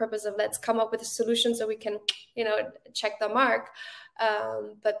solving for the purpose of let's come up with a solution so we can, check the mark,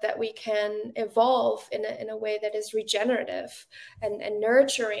 but that we can evolve in a way that is regenerative and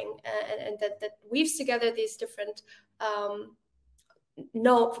nurturing, and that weaves together these different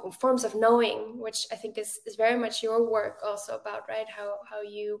forms of knowing, which I think is very much your work also about, right? How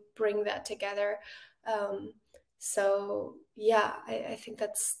you bring that together. So yeah, I think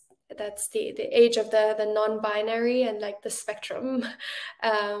that's the age of the non-binary and like the spectrum,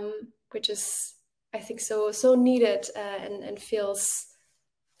 which is, I think, so needed, and feels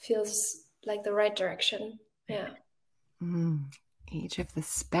like the right direction. Yeah. Age of the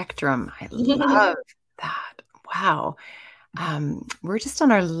spectrum. I love that. Wow. We're just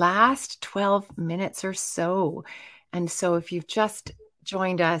on our last 12 minutes or so. And so if you've just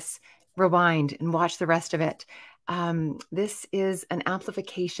joined us, rewind and watch the rest of it. This is an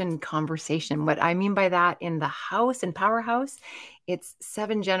amplification conversation. What I mean by that, in the house and Powerhouse, it's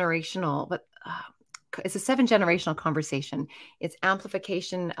it's a 7-generational conversation. It's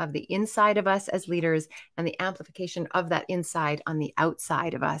amplification of the inside of us as leaders and the amplification of that inside on the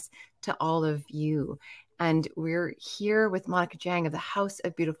outside of us to all of you. And we're here with Monika Jiang of the House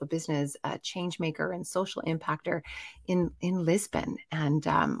of Beautiful Business, a change maker and social impactor in Lisbon. And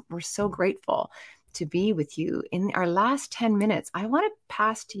we're so grateful to be with you. In our last 10 minutes, I want to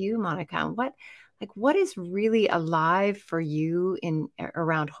pass to you, Monika. What is really alive for you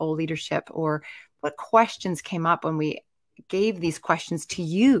around whole leadership, or what questions came up when we gave these questions to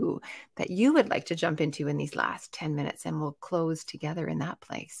you that you would like to jump into in these last 10 minutes, and we'll close together in that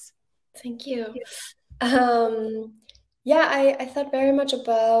place. Thank you. Yeah, I thought very much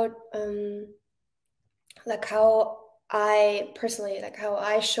about like how I personally, like how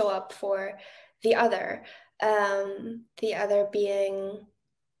I show up for the other being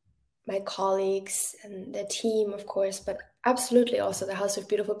my colleagues and the team, of course, but Absolutely. Also the House of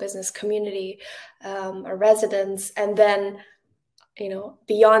Beautiful Business community, our residents, and then,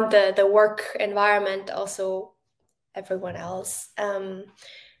 beyond the work environment, also everyone else.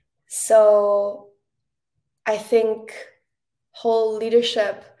 So I think whole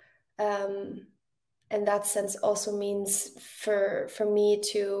leadership, in that sense, also means for me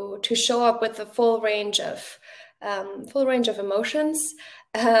to show up with a full range of emotions,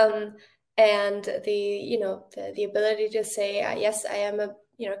 and the ability to say, yes, I am a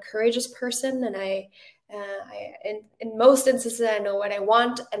courageous person, and I in most instances I know what I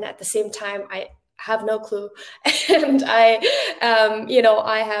want, and at the same time I have no clue, and I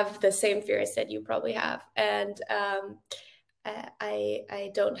have the same fears that you probably have, and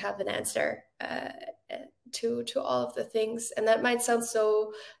I don't have an answer to all of the things, and that might sound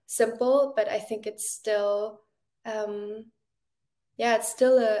so simple, but I think it's still it's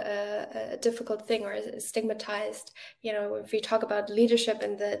still a difficult thing, or stigmatized. If we talk about leadership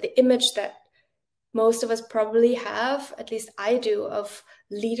and the image that most of us probably have, at least I do, of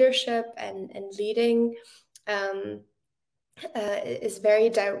leadership and leading, is very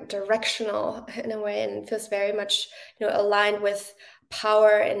directional in a way, and feels very much aligned with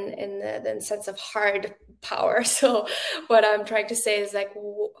power in the sense of hard power. So what I'm trying to say is like,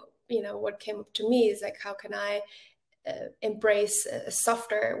 what came up to me is like, how can I embrace a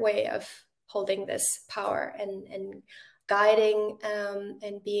softer way of holding this power and guiding,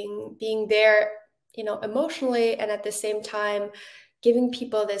 and being there, emotionally, and at the same time giving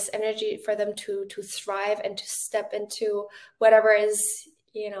people this energy for them to thrive and to step into whatever is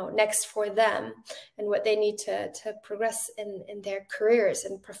next for them, and what they need to progress in their careers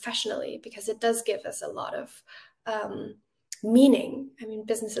and professionally, because it does give us a lot of meaning. I mean,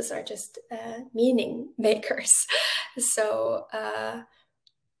 businesses are just meaning makers. So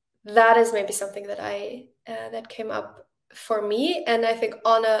that is maybe something that that came up for me. And I think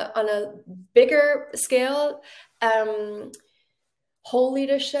on a bigger scale, whole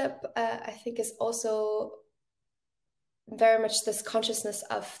leadership, I think, is also very much this consciousness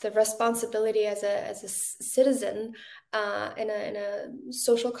of the responsibility as a citizen, in a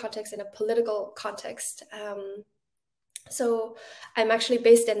social context, in a political context. So I'm actually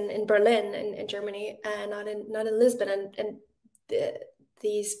based in Berlin, in Germany, and not in Lisbon. And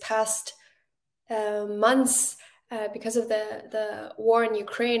these past months, because of the war in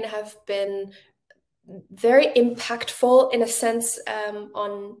Ukraine, have been very impactful in a sense,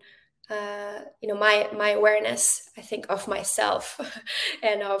 on my awareness, I think, of myself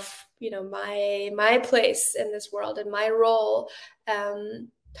and of my place in this world and my role,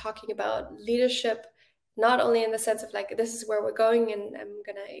 talking about leadership, not only in the sense of like, this is where we're going and I'm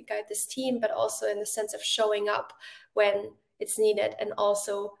gonna guide this team, but also in the sense of showing up when it's needed, and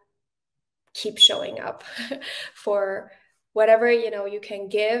also keep showing up for whatever you can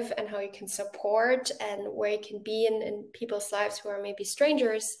give, and how you can support, and where you can be in people's lives who are maybe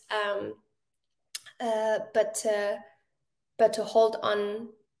strangers, but to hold on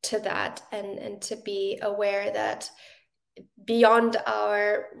to that, and to be aware that beyond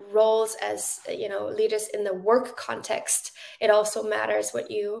our roles as leaders in the work context, it also matters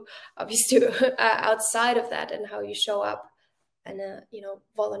what you obviously do outside of that, and how you show up in a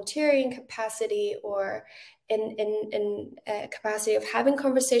volunteering capacity, or in a capacity of having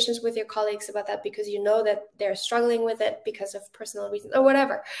conversations with your colleagues about that, because that they're struggling with it because of personal reasons or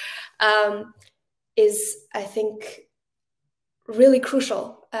whatever, is, I think, really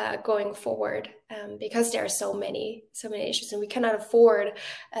crucial going forward, because there are so many issues, and we cannot afford,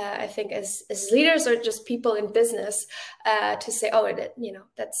 I think, as leaders or just people in business, to say, oh,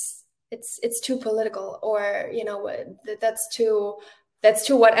 that's it's too political, or that's too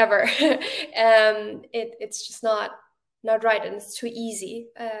whatever. It's just not right, and it's too easy,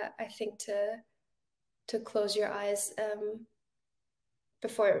 I think, to close your eyes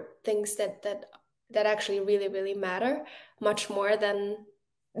before things that actually really, really matter, much more than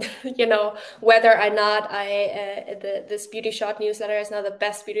whether or not this beauty shot newsletter is now the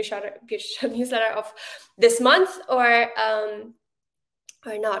best beauty shot newsletter of this month, or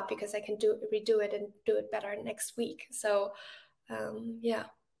not, because I can redo it and do it better next week. So yeah.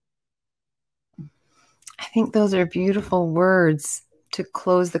 I think those are beautiful words to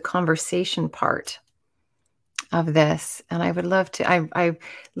close the conversation part of this. And I would love to, I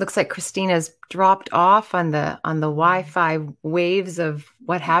looks like Christina's dropped off on the Wi-Fi waves of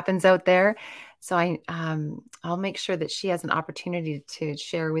what happens out there. So I'll make sure that she has an opportunity to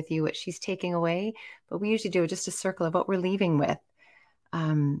share with you what she's taking away. But we usually do just a circle of what we're leaving with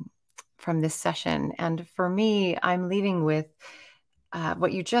from this session. And for me, I'm leaving with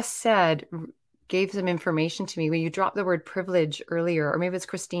what you just said, gave some information to me when you dropped the word privilege earlier, or maybe it's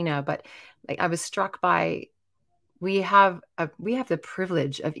Christina, but like I was struck by we have the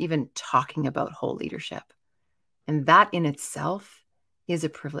privilege of even talking about whole leadership. And that in itself is a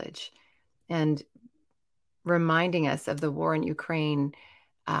privilege. And reminding us of the war in Ukraine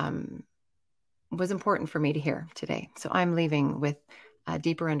was important for me to hear today. So I'm leaving with a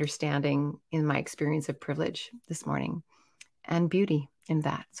deeper understanding in my experience of privilege this morning and beauty in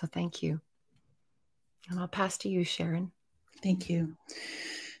that. So thank you. And I'll pass to you, Sharon. Thank you.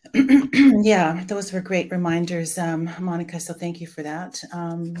 Yeah, those were great reminders, Monica. So thank you for that.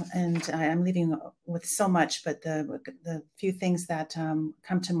 And I'm leaving with so much, but the few things that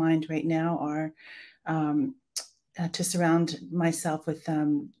come to mind right now are to surround myself with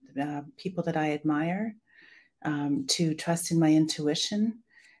people that I admire, to trust in my intuition,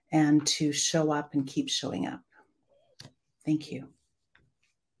 and to show up and keep showing up. Thank you.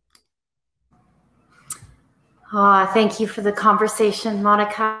 Oh, thank you for the conversation,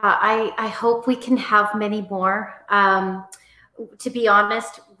 Monica. I hope we can have many more. To be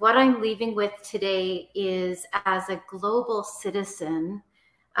honest, what I'm leaving with today is, as a global citizen,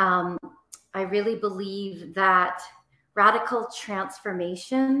 I really believe that radical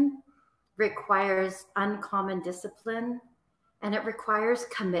transformation requires uncommon discipline, and it requires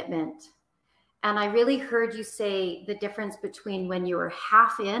commitment. And I really heard you say the difference between when you were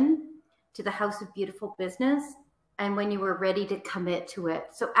half in to the House of Beautiful Business and when you were ready to commit to it.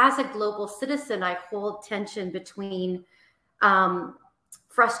 So as a global citizen, I hold tension between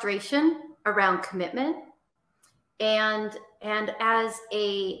frustration around commitment, and as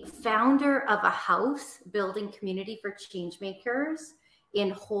a founder of a house building community for change makers in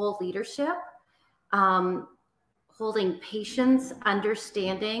whole leadership, holding patience,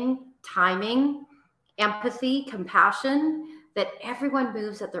 understanding, timing, empathy, compassion, that everyone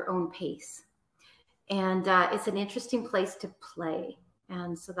moves at their own pace. And it's an interesting place to play.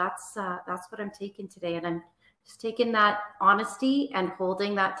 And so that's what I'm taking today. And I'm just taking that honesty and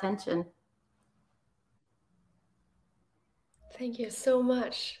holding that tension. Thank you so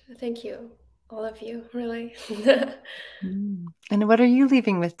much. Thank you, all of you, really. And what are you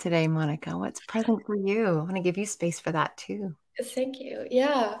leaving with today, Monica? What's present for you? I want to give you space for that too. Thank you.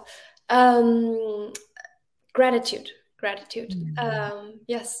 Yeah. Gratitude.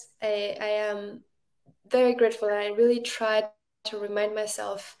 Yes, I am very grateful, and I really try to remind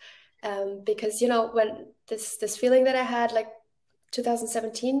myself, because, you know, when this feeling that I had, like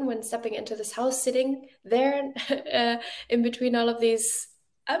 2017, when stepping into this house, sitting there in between all of these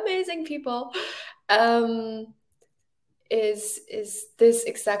amazing people, is this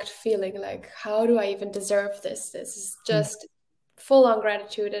exact feeling, like, how do I even deserve this? This is just full on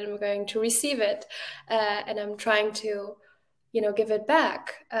gratitude, and I'm going to receive it, and I'm trying to, you know, give it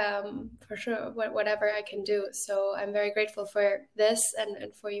back, for sure, whatever I can do. So I'm very grateful for this,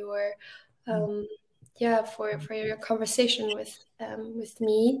 and for your for your conversation with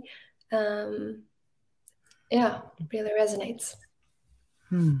me. Really resonates.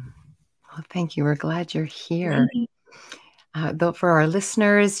 Well, thank you. We're glad you're here. Though for our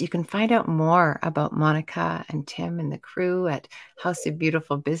listeners, you can find out more about Monica and Tim and the crew at House of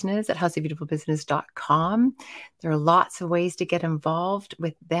Beautiful Business at houseofbeautifulbusiness.com. There are lots of ways to get involved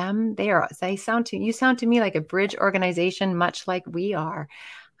with them. You sound to me like a bridge organization, much like we are.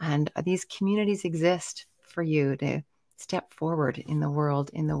 And these communities exist for you to step forward in the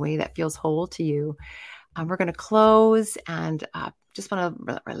world in the way that feels whole to you. We're going to close, and just want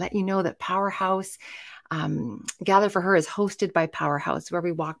to let you know that Powerhouse Gather for Her is hosted by Powerhouse, where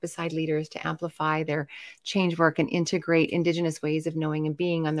we walk beside leaders to amplify their change work and integrate Indigenous ways of knowing and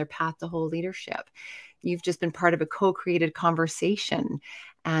being on their path to whole leadership. You've just been part of a co-created conversation,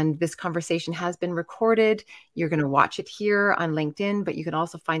 and this conversation has been recorded. You're going to watch it here on LinkedIn, but you can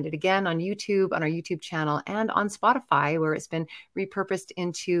also find it again on YouTube, on our YouTube channel, and on Spotify, where it's been repurposed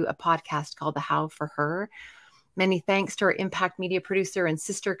into a podcast called The How for Her. Many thanks to our impact media producer and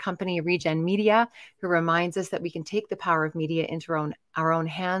sister company, Regen Media, who reminds us that we can take the power of media into our own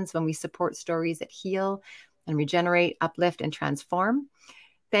hands when we support stories that heal and regenerate, uplift, and transform.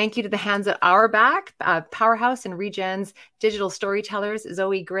 Thank you to the hands at our back, Powerhouse and Regen's digital storytellers,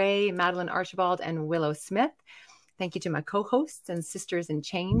 Zoe Gray, Madeline Archibald, and Willow Smith. Thank you to my co-hosts and sisters in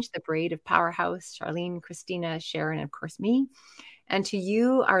change, the Braid of Powerhouse, Charlene, Christina, Sharon, and of course me. And to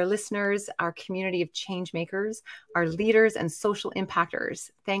you, our listeners, our community of change makers, our leaders and social impactors,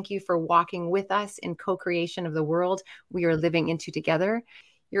 thank you for walking with us in co-creation of the world we are living into together.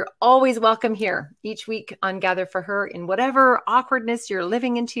 You're always welcome here each week on Gather for Her in whatever awkwardness you're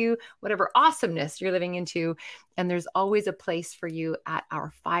living into, whatever awesomeness you're living into. And there's always a place for you at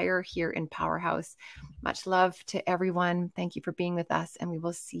our fire here in Powerhouse. Much love to everyone. Thank you for being with us. And we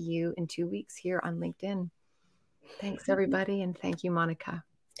will see you in 2 weeks here on LinkedIn. Thanks, everybody. And thank you, Monika.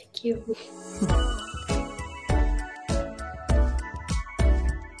 Thank you.